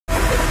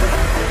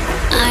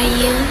Are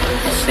you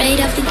afraid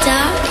of the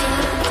dark?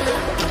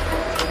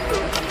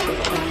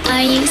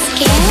 Are you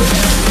scared?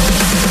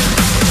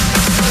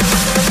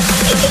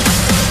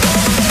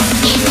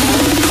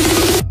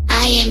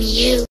 I am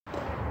you.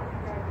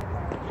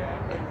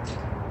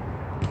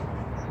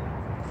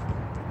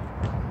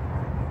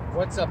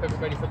 What's up,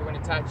 everybody? For the one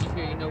Itachi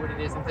here, you know what it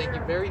is, and thank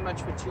you very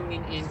much for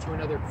tuning in to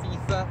another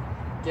FIFA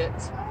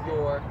Get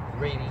Your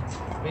Rating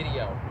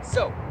video.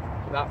 So,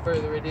 without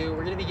further ado,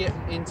 we're going to be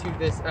getting into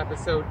this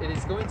episode. It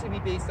is going to be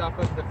based off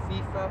of the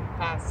FIFA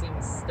passing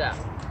stat.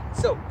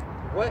 So,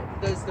 what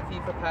does the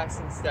FIFA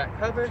passing stat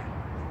cover?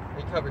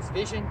 It covers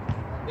vision,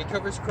 it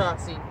covers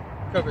crossing,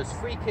 it covers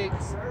free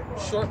kicks,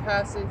 short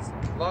passes,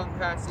 long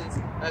passes,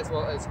 as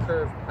well as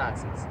curved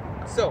passes.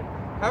 So,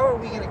 how are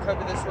we going to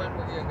cover this one?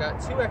 We're going to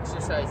got two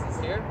exercises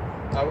here.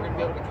 We're going to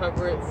be able to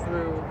cover it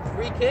through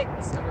free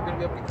kicks, and we're going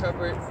to be able to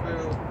cover it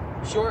through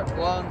short,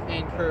 long,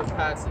 and curved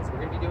passes. We're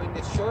going to be doing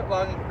the short,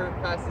 long, and curved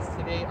passes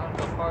today on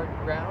the hard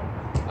ground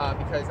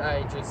because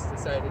I just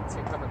decided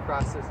to come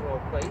across this little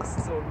place,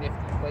 this little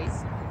nifty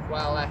place,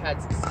 while I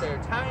had some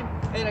spare time,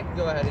 and I can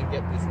go ahead and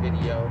get this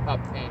video up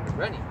and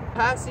running.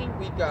 Passing,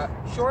 we've got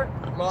short,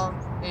 long,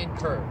 and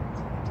curved.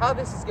 How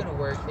this is going to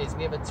work is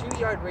we have a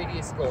 2-yard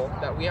radius goal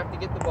that we have to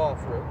get the ball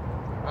through.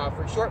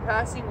 For short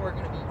passing, we're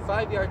going to be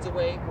 5 yards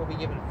away. We'll be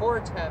given 4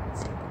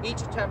 attempts.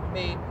 Each attempt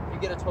made, you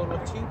get a total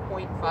of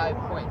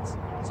 2.5 points.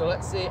 So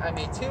let's say I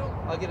made 2,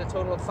 I'll get a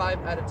total of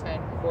 5 out of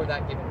 10 for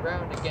that given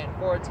round. Again,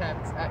 4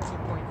 attempts at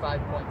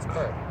 2.5 points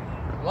per.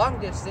 Long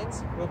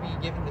distance, we'll be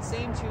given the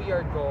same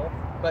 2-yard goal,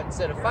 but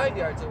instead of 5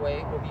 yards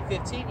away, we'll be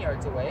 15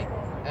 yards away.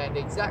 And the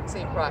exact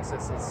same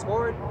process is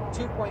scored,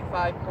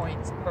 2.5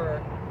 points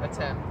per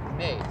attempt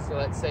made. So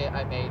let's say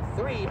I made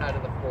 3 out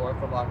of the 4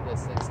 for long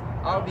distance.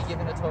 I'll be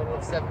given a total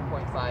of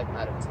 7.5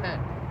 out of 10.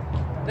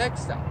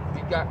 Next up,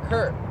 we've got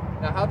curve.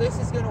 Now how this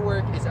is going to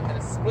work is I'm going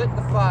to split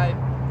the 5,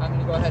 I'm going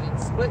to go ahead and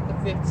split the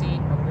 15,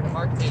 and we're going to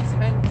mark a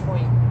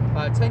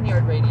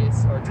 10-yard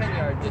radius, or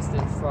 10-yard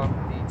distance from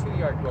the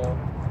 2-yard goal.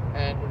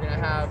 And we're going to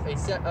have a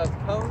set of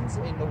cones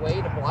in the way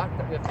to block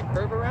that we have to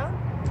curve around.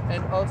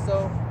 And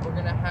also, we're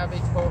going to have a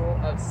total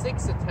of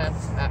 6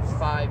 attempts at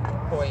 5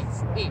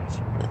 points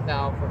each.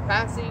 Now, for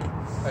passing,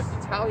 if you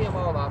tally them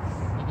all up,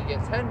 you can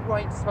get 10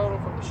 points total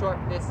from the short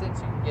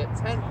distance, you can get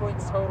 10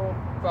 points total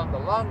from the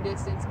long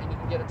distance, and you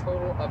can get a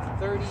total of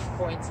 30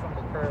 points from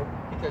the curve,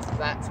 because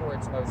that's where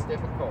it's most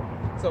difficult.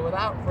 So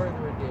without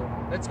further ado,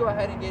 let's go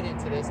ahead and get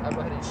into this. I'll go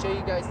ahead and show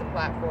you guys the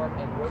platform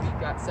and what we've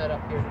got set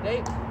up here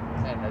today,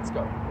 and let's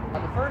go. Now,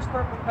 the first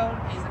purple cone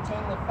is a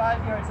total of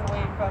 5 yards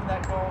away from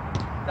that goal.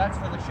 That's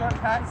for the short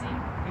passing.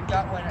 We've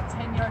got one at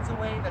 10 yards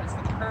away, that is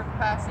for the curved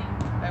passing,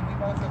 and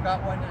we've also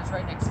got one that is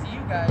right next to you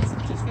guys,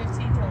 which is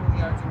 15 total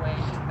yards away,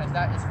 and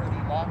that is for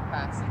the long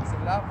passing. So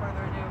without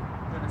further ado,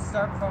 we're going to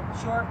start from the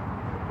short,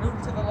 move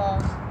to the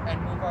long, and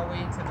move our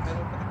way into the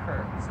middle for the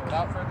curve. So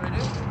without further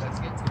ado,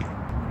 let's get to it.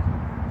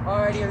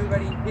 Alrighty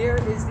everybody,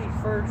 here is the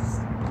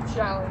first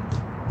challenge.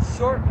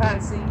 Short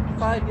passing,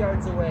 5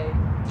 yards away,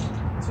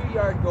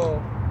 2-yard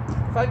goal.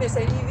 If I miss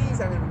any of these,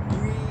 I'm going to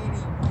be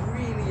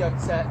really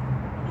upset.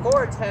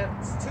 4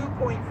 attempts,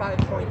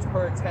 2.5 points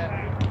per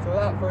attempt. So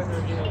without further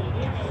ado,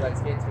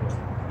 let's get to it.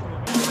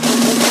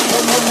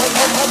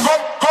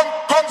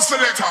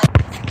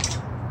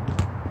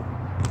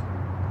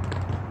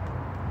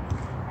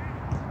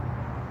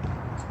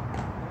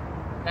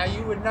 Now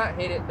you would not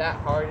hit it that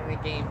hard in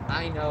a game,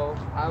 I know.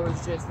 I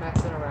was just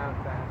messing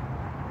around, fam.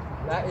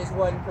 That is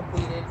one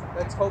completed.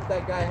 Let's hope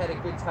that guy had a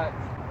good touch.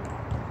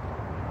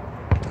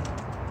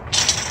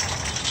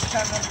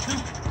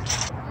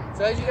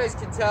 So as you guys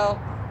can tell,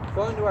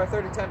 going to our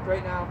 3rd attempt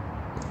right now,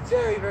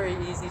 very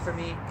easy for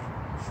me.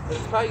 But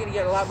it's probably going to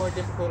get a lot more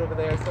difficult over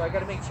there, so I got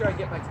to make sure I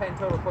get my 10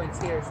 total points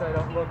here so I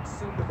don't look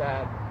super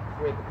bad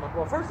with my...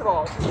 Well, first of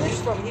all, if you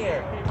miss from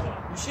here,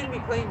 you shouldn't be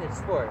playing this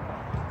sport.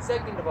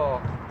 Second of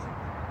all,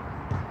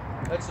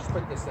 let's just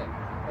put this in,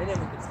 and then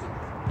we can speak.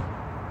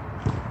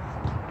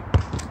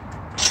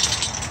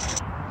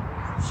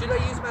 Should I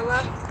use my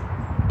left?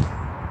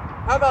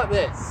 How about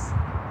this?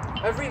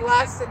 Every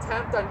last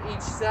attempt on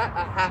each set,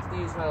 I have to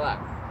use my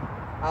left.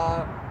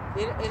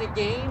 In a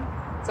game,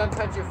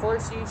 sometimes you're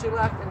forced to use your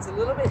left, and it's a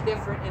little bit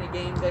different in a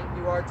game than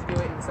you are to do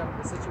it in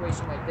a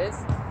situation like this.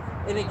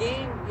 In a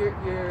game, your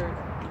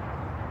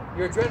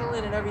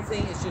adrenaline and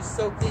everything is just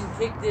soaked in,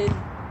 kicked in.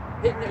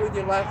 Hitting it with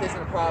your left isn't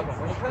a problem.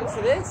 When it comes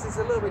to this, it's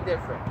a little bit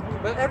different.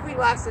 But every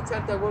last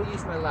attempt, I will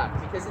use my left,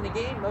 because in a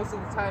game, most of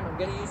the time, I'm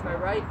going to use my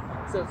right.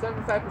 So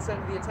 75%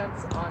 of the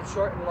attempts on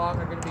short and long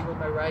are going to be with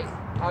my right.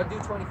 I'll do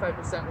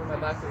 25% with my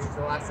left, which is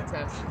the last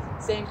attempt.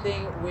 Same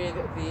thing with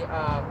the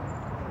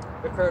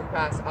curved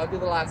pass. I'll do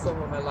the last one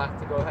with my left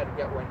to go ahead and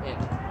get one in.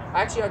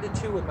 Actually, I'll do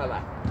 2 with my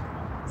left.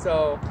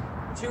 So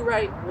 2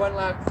 right, 1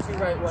 left, 2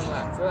 right, 1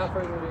 left. So without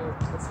further ado,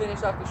 let's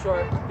finish off the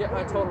short, get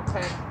my total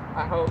 10.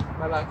 I hope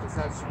my left is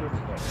not screwed me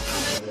here.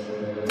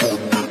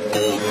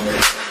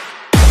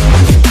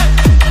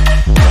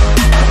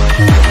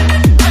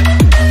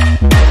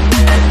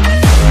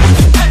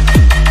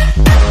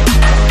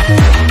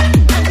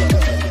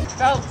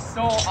 Felt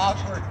so awesome.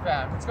 awkward,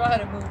 fam. Let's go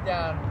ahead and move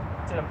down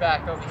to the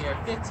back over here.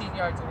 15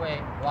 yards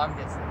away, long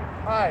distance.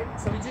 Alright,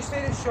 so we just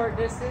did a short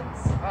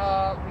distance.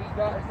 We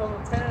got a total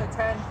of 10 out of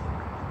 10.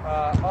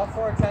 All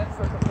 4 attempts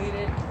were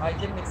completed. I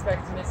didn't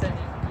expect to miss any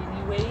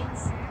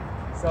weights.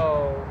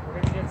 So we're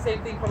going to be doing the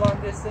same thing for long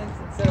distance.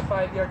 Instead of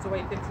 5 yards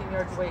away, 15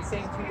 yards away,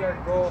 same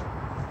 2-yard goal.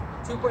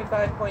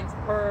 2.5 points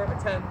per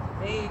attempt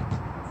made,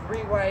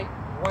 3 right,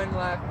 1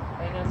 left,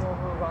 and then we'll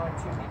move on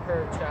to the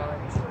curve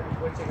challenge,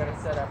 which I gotta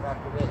set up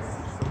after this.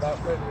 So without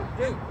further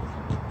ado,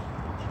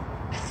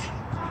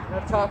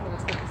 enough talking,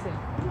 let's get this in.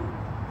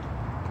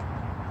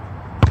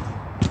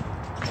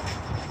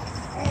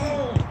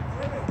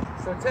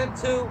 So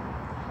attempt 2,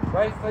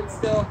 right foot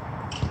still,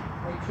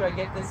 make sure I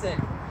get this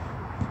in.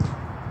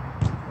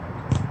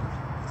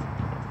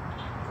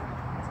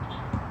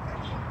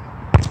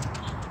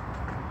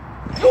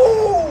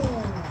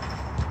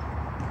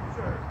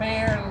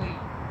 Barely.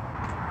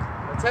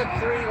 Attempt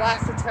 3,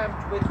 last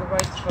attempt with the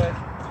right foot,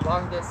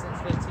 long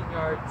distance, 15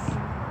 yards.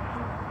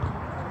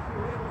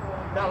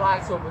 That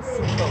last one was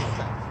super close.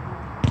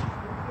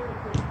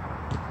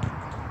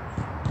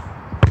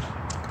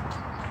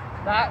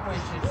 That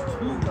was just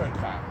too good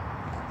back.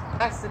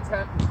 Last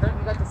attempt, we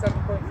currently got the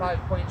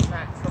 7.5 points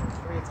max from the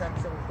 3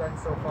 attempts that we've done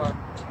so far.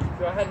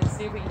 Go ahead and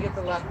see if we can get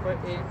the left foot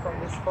in from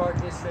this far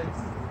distance.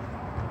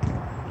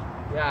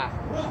 Yeah,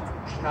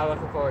 now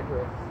looking forward to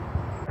it.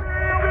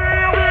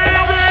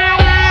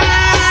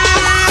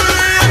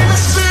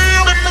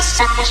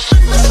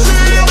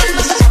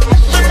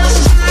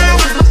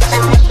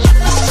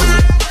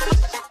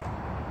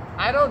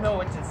 I don't know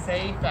what to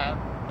say, fam.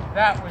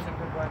 That was a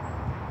good one.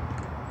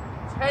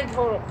 10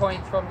 total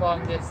points from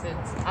long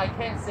distance. I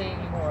can't say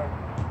anymore.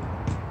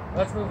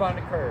 Let's move on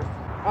to curve.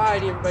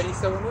 Alrighty, everybody,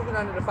 so we're moving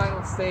on to the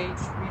final stage.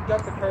 We've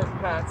got the curve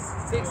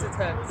pass, 6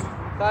 attempts,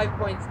 5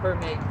 points per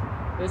make.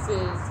 This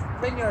is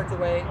 10 yards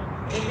away.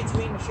 In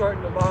between the short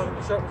and the long.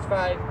 The short was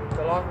 5,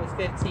 the long was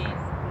 15.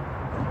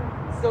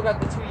 Still got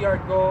the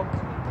 2-yard goal.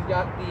 We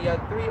got the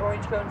 3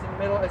 orange cones in the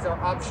middle as our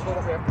obstacle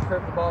that we have to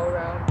curve the ball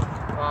around.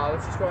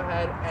 Let's just go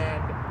ahead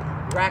and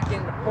rack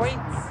in the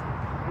points,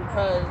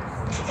 because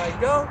if I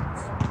don't,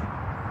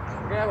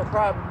 we're going to have a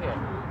problem here.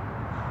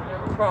 We're going to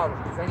have a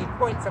problem, because I need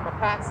points on my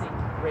passing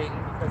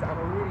rating, because I'm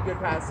a really good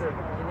passer.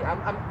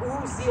 I'm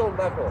Uzil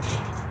level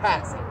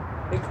passing.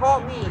 They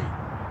call me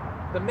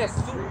the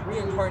Mesut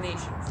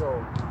reincarnation,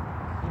 so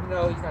even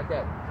though he's not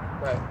dead.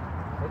 But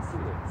let's do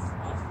this.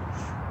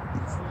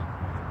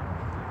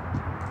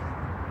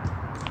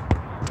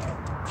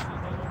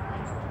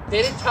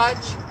 Didn't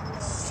touch.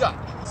 Suck.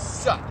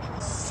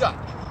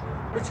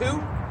 For 2.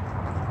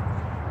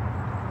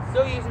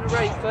 Still using the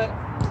right foot.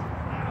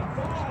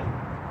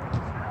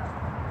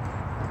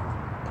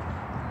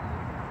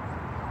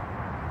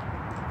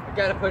 I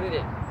gotta put it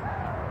in.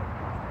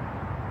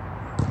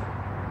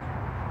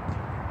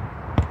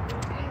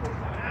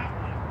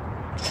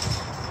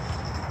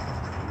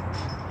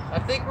 I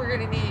think we're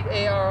gonna need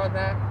AR on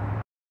that.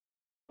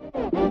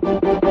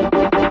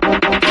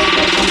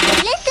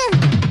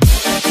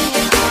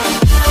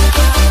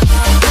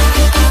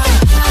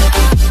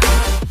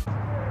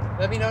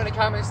 Let me know in the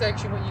comment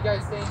section what you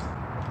guys think.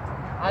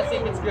 I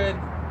think it's good.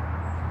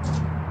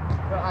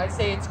 But I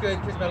say it's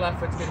good because my left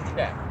foot's gonna be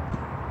bad.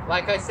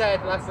 Like I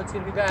said, left foot's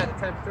gonna be bad.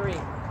 Attempt 3.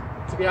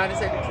 To be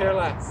honest, I could care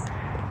less.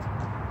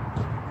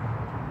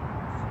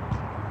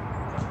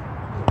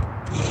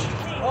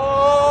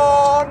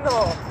 Oh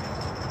no!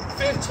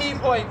 15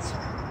 points.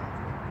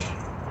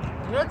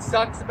 You know what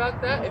sucks about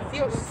that? It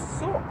feels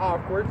so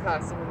awkward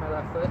passing with my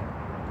left foot.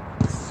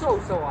 So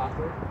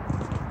awkward.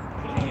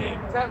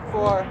 Attempt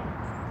 4.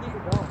 Keep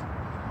it going.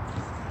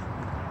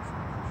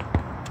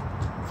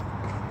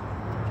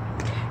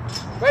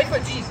 Right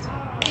foot,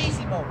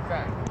 easy mode,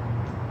 right?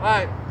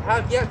 Alright,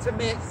 have yet to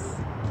miss.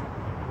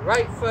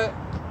 Right foot.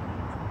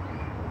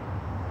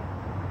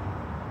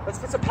 Let's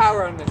put some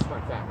power on this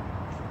one, fam.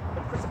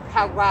 Let's put some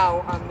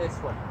powwow on this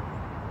one.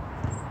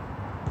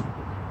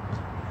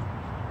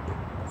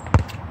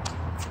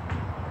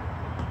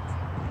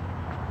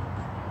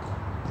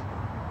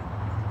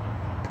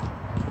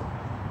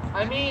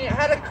 I mean, it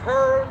had a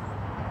curve,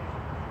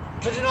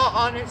 but in all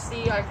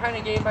honesty, I kind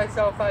of gave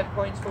myself 5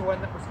 points for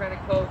one that was kind of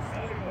close.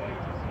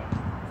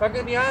 If I'm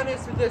going to be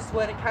honest with this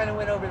one, it kind of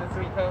went over the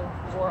 3 cones,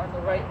 more on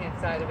the right-hand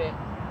side of it.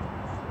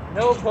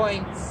 No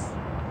points.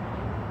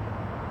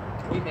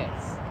 We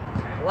missed.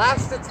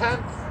 Last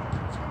attempt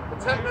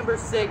number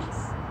 6.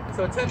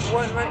 So attempt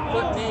 1, right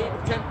foot made.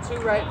 Attempt 2,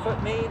 right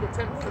foot made.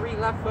 Attempt 3,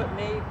 left foot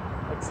made.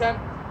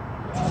 Attempt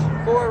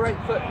 4, right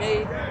foot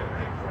made.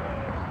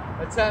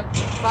 Attempt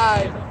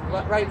 5,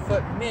 right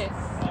foot missed.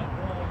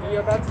 We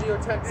are about to do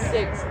attempt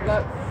 6,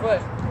 left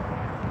foot.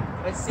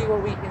 Let's see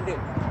what we can do.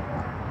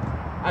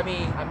 I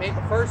mean, I made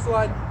the first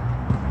one,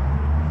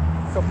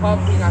 so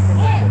probably not going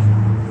to make this.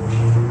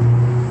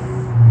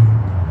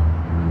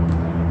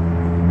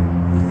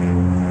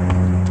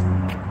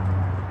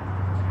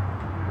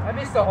 I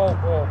missed the whole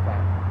goal,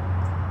 man.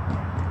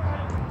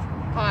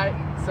 Alright,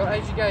 so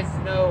as you guys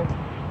know,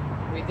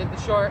 we did the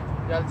short,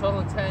 we got a total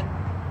of 10.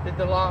 did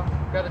the long,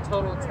 got a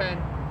total of 10,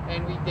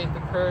 and we did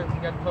the curve, we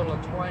got a total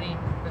of 20.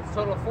 That's a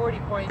total of 40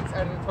 points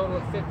out of the total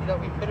of 50 that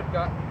we could have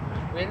got.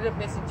 We ended up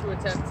missing 2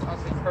 attempts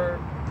on the curve,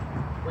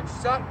 which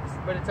sucks,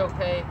 but it's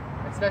okay,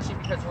 especially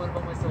because one of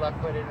them was the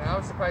left-footed, and I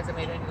was surprised I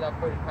made any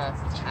left-footed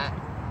passes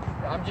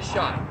I'm just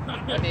shocked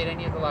I made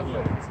any of the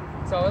left-footeds.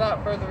 So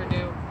without further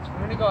ado, I'm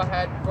going to go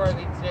ahead before I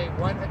leave today,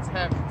 1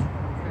 attempt.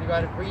 I'm going to go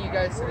ahead and bring you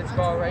guys to this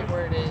ball right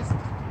where it is,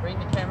 bring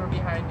the camera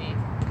behind me,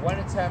 1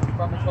 attempt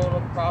from a total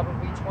of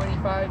probably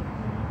 25,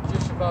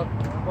 just above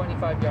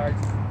 25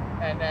 yards.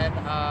 And then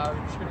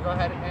we're just going to go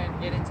ahead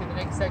and get into the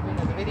next segment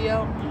of the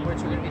video,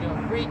 which we're going to be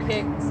doing free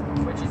kicks,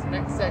 which is the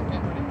next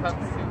segment when it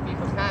comes to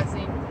FIFA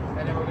passing.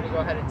 And then we're going to go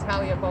ahead and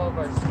tally up all of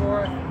our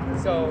score.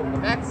 So the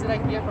max that I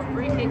can get from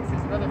free kicks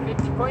is another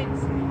 50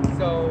 points.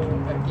 So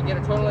I can get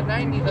a total of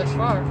 90 thus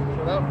far. So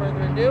without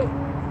further ado,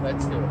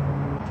 let's do it.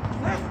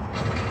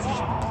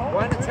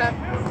 1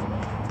 attempt.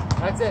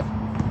 That's it.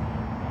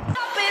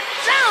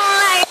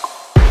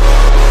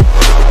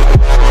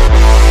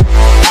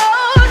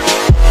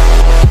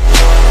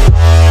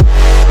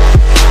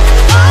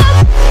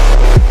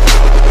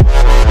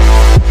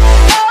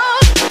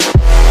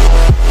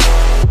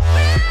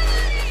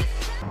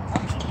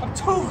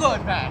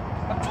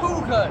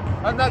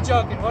 I'm not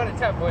joking, 1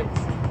 attempt, boys.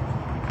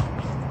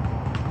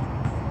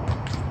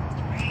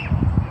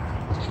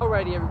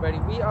 Alrighty, everybody,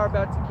 we are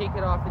about to kick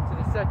it off into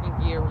the second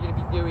gear. We're going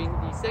to be doing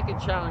the second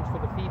challenge for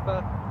the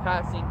FIFA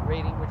passing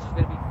rating, which is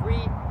going to be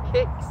free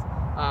kicks.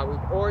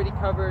 We've already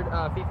covered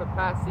FIFA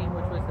passing,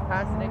 which was the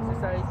passing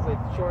exercise with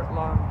short,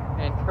 long,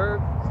 and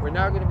curve. We're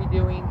now going to be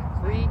doing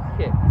free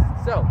kicks.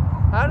 So,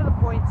 how does the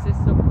point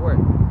system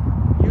work?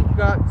 You've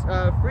got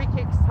free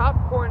kicks top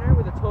corner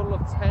with a total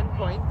of 10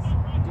 points.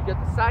 You get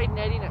the side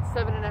netting at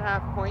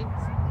 7.5 points,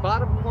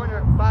 bottom corner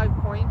at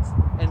 5 points,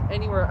 and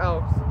anywhere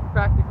else,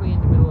 practically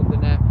in the middle of the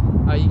net,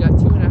 you got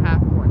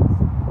 2.5 points.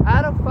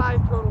 Out of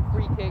 5 total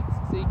free kicks,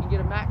 so you can get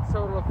a max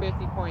total of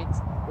 50 points,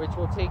 which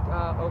will take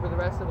over the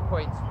rest of the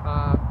points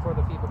for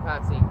the FIFA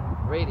passing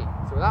rating.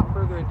 So without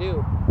further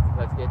ado,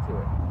 let's get to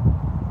it.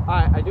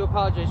 Alright, I do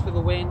apologize for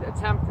the wind.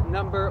 Attempt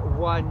number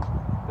 1.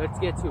 Let's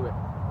get to it.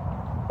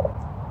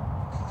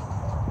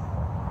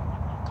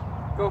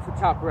 Go for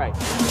top right.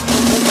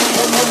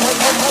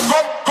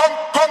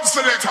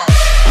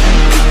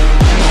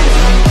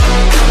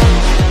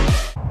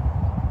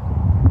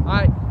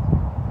 Alright,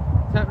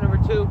 attempt number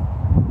 2.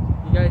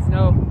 You guys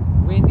know,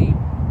 windy,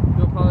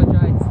 do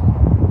apologize.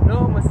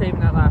 No one was saving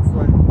that last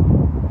one.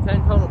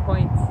 10 total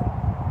points.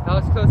 That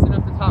was close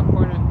enough to top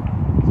corner.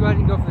 Let's go ahead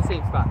and go for the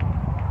same spot.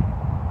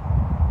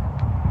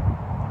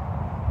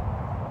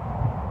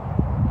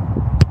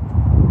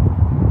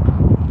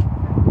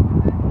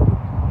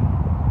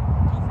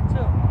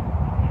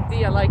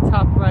 I like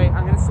top right.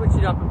 I'm going to switch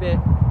it up a bit.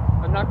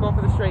 I'm not going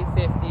for the straight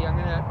 50. I'm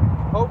going to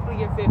hopefully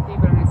get 50,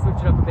 but I'm going to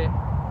switch it up a bit.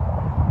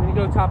 I'm going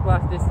to go top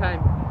left this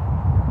time.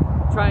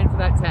 Trying for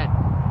that 10.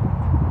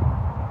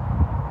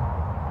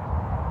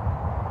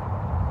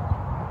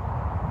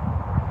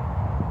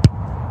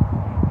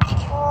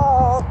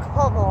 Oh,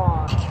 come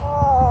on.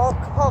 Oh,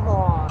 come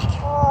on.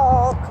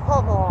 Oh,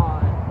 come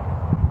on.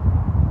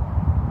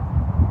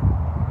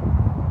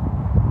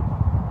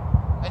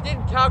 I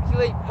didn't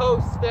calculate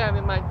post spam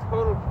in my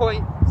total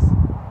points.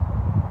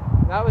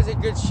 That was a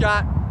good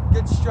shot,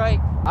 good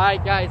strike.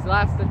 Alright guys,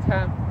 last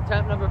attempt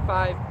number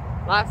 5.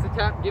 Last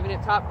attempt, giving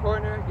it top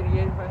corner. Gonna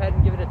get ahead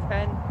and give it a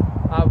 10.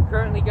 We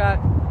currently got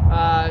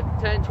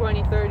 10,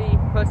 20, 30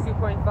 plus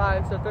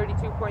 2.5, so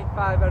 32.5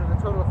 out of the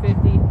total of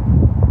 50.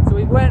 So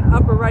we went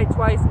upper right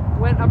twice,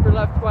 went upper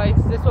left twice.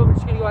 This one we're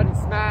just gonna go ahead and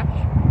smash.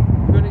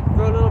 We're gonna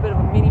throw a little bit of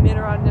a mini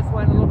minner on this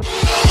one, a little bit.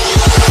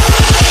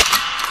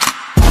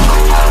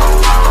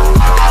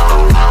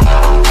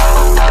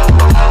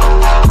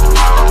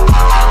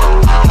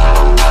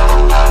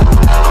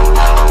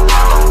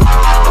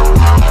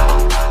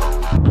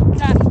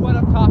 That's what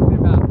I'm talking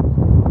about.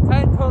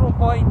 10 total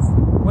points.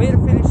 Way to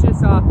finish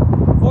this off.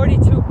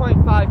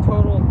 42.5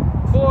 total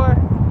for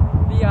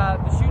the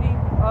shooting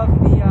of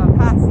the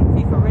passing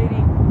FIFA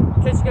rating.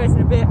 Catch you guys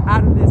in a bit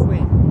out of this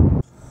win.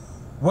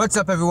 What's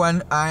up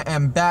everyone, I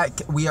am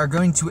back. We are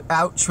going to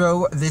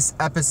outro this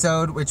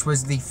episode, which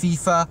was the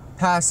FIFA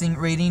passing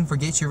rating for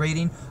Get Your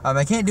Rating.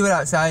 I can't do it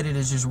outside, it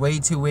is just way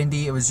too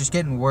windy. It was just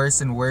getting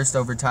worse and worse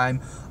over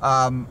time.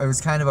 It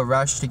was kind of a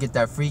rush to get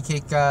that free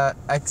kick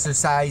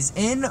exercise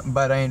in,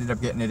 but I ended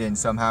up getting it in,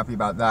 so I'm happy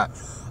about that.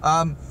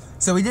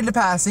 So we did the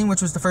passing,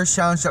 which was the first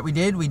challenge that we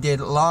did. We did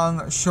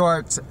long,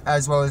 short,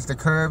 as well as the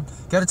curve.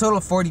 Got a total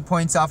of 40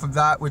 points off of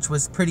that, which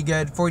was pretty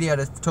good. 40 out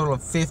of a total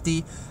of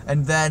 50.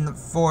 And then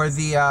for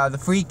the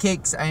free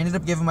kicks, I ended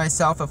up giving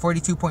myself a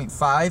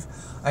 42.5.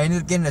 I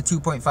ended up getting a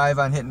 2.5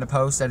 on hitting the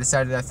post. I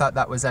decided I thought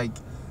that was like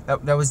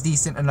that was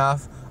decent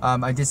enough.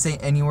 I did say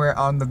anywhere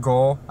on the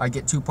goal I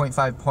get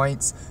 2.5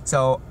 points,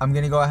 so I'm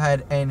gonna go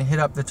ahead and hit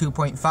up the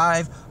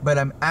 2.5, but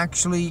I'm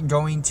actually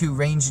going to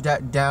range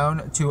that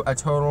down to a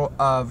total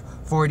of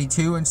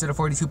 42 instead of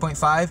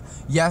 42.5.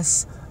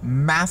 Yes,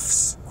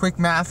 quick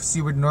maths,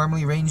 you would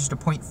normally range the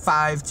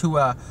 0.5 to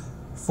a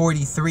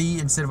 43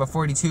 instead of a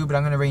 42, but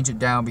I'm going to range it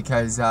down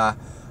because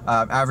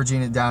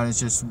averaging it down is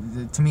just,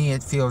 to me,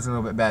 it feels a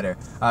little bit better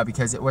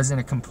because it wasn't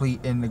a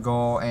complete in the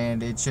goal,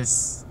 and it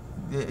just,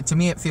 to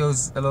me, it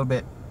feels a little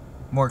bit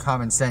more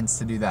common sense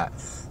to do that.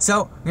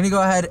 So I'm going to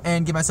go ahead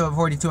and give myself a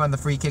 42 on the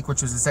free kick,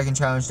 which was the second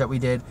challenge that we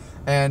did,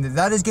 and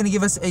that is going to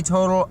give us a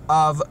total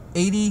of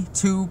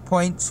 82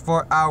 points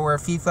for our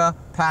FIFA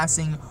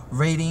passing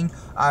rating.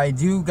 I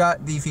do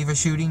got the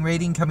FIFA shooting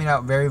rating coming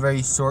out very,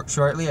 very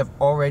shortly. I've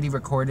already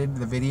recorded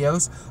the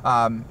videos.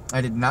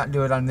 I did not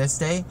do it on this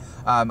day.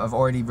 I've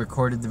already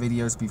recorded the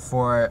videos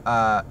before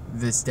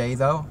this day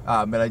though,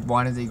 but I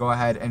wanted to go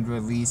ahead and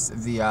release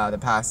the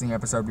passing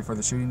episode before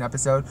the shooting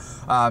episode.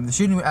 The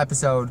shooting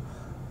episode,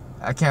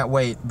 I can't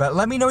wait. But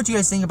let me know what you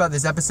guys think about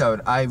this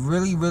episode. I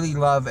really, really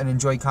love and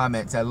enjoy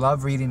comments. I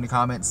love reading the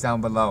comments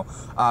down below.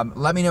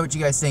 Let me know what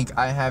you guys think.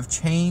 I have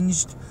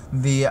changed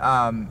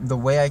the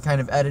way I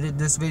kind of edited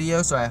this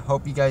video, so I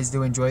hope you guys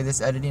do enjoy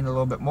this editing a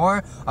little bit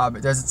more.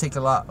 It does take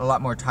a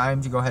lot more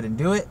time to go ahead and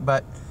do it,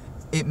 but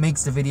it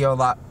makes the video a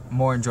lot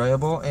more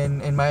enjoyable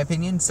in my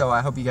opinion, so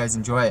I hope you guys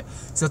enjoy it.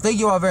 So thank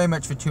you all very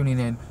much for tuning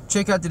in.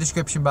 Check out the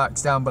description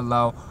box down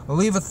below,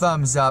 leave a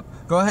thumbs up,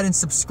 go ahead and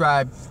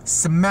subscribe,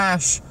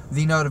 smash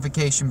the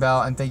notification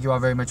bell, and thank you all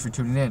very much for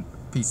tuning in.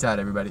 Peace out,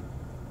 everybody.